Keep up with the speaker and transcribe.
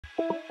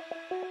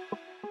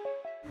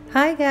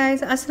Hi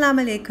guys,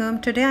 Assalamu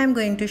alaikum. Today I'm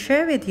going to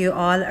share with you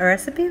all a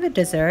recipe with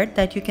dessert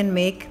that you can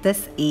make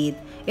this Eid.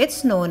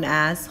 It's known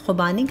as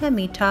Khubani ka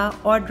Meetha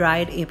or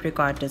dried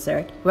apricot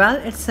dessert. Well,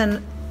 it's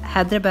an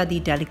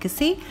Hyderabadi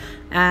delicacy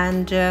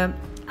and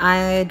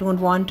I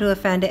don't want to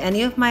offend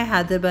any of my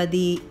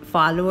Hyderabadi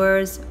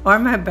followers or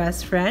my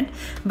best friend,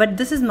 but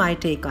this is my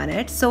take on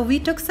it. So we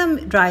took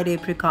some dried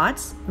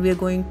apricots.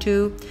 We're going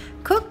to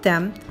cook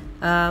them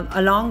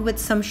along with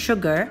some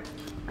sugar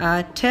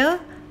till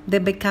they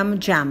become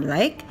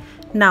jam-like.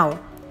 Now,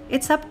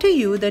 it's up to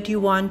you that you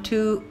want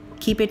to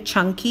keep it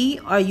chunky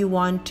or you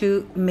want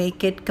to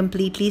make it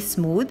completely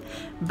smooth.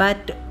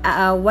 But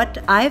what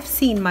I've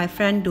seen my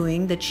friend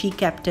doing, that she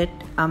kept it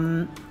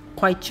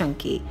quite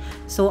chunky.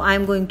 So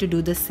I'm going to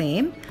do the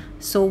same.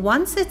 So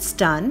once it's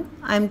done,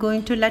 I'm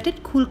going to let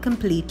it cool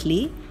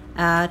completely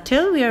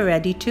till we are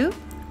ready to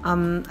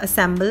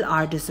assemble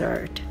our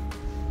dessert.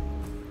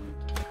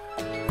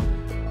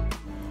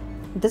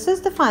 This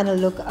is the final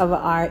look of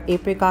our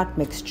apricot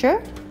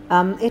mixture.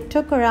 It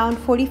took around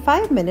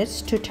 45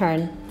 minutes to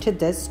turn to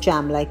this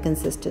jam-like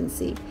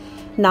consistency.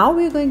 Now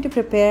we're going to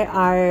prepare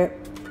our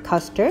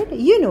custard.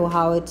 You know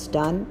how it's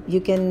done.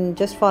 You can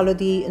just follow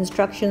the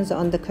instructions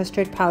on the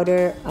custard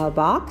powder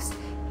box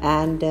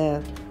and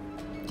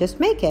just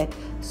make it.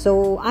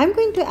 So I'm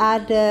going to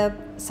add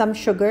some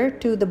sugar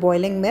to the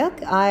boiling milk.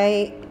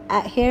 I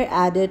here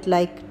added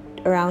like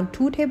around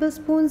 2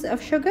 tablespoons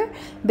of sugar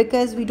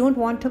because we don't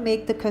want to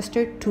make the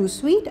custard too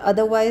sweet,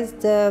 otherwise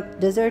the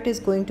dessert is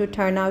going to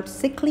turn out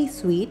sickly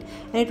sweet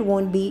and it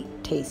won't be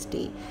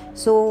tasty.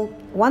 So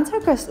once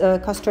our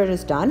custard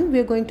is done,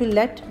 we're going to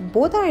let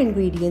both our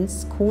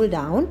ingredients cool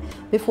down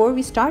before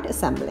we start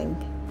assembling.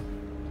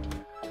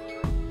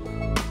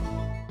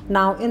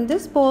 Now in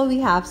this bowl we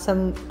have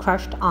some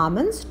crushed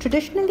almonds.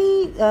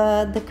 Traditionally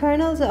the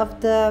kernels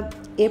of the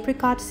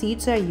apricot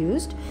seeds are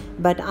used,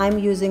 but I'm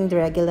using the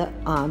regular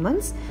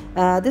almonds.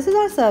 This is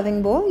our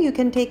serving bowl. You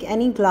can take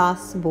any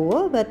glass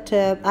bowl, but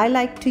I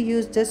like to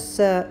use this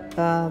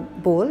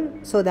bowl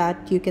so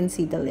that you can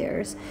see the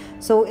layers.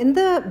 So in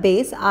the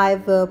base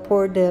I've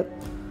poured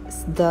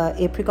the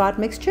apricot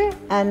mixture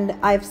and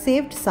I've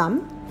saved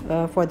some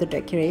for the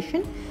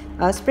decoration.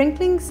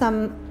 Sprinkling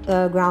some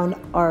ground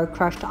or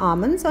crushed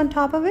almonds on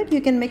top of it.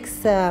 You can mix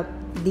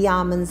the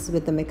almonds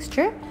with the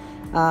mixture,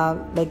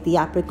 like the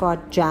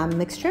apricot jam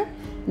mixture.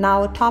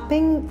 Now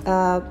topping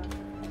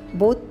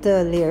both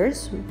the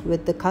layers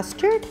with the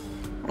custard,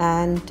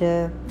 and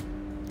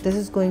this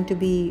is going to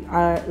be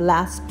our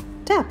last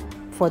step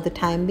for the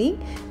time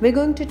being. We're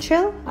going to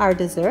chill our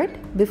dessert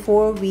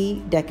before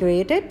we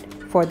decorate it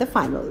for the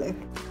final look.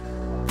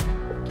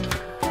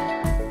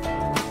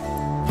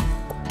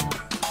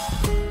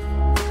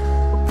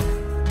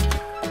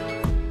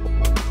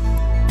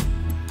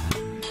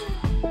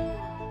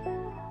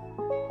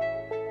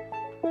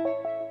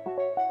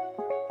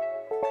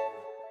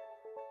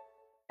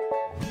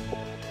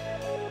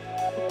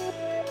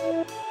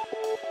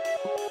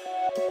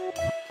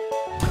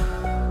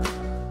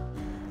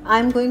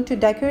 I'm going to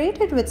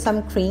decorate it with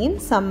some cream,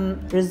 some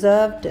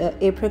reserved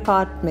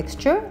apricot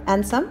mixture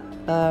and some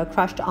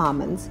crushed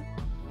almonds.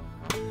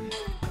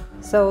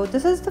 So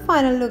this is the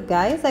final look,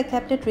 guys. I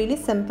kept it really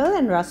simple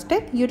and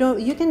rustic. You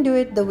can do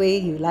it the way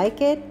you like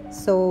it.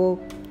 So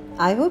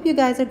I hope you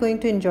guys are going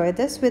to enjoy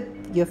this with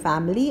your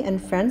family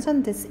and friends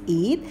on this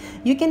Eid.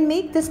 You can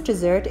make this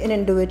dessert in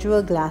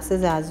individual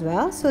glasses as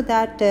well so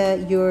that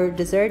your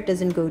dessert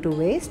doesn't go to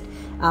waste.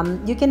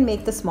 You can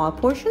make the small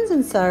portions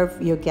and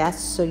serve your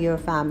guests or your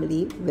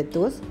family with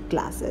those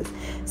glasses.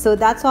 So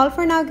that's all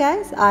for now,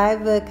 guys.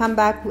 I've come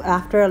back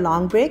after a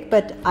long break,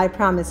 but I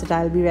promise that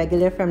I'll be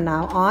regular from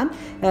now on.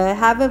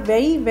 Have a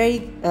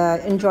very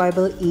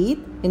enjoyable Eid.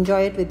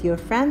 Enjoy it with your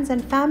friends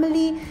and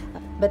family.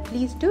 But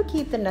please do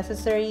keep the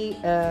necessary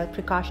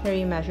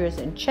precautionary measures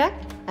in check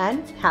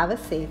and have a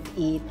safe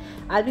Eid.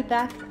 I'll be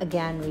back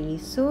again really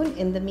soon.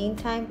 In the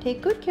meantime,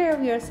 take good care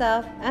of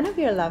yourself and of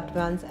your loved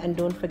ones, and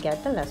don't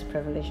forget the less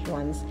privileged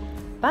ones.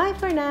 Bye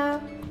for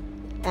now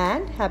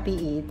and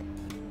happy Eid.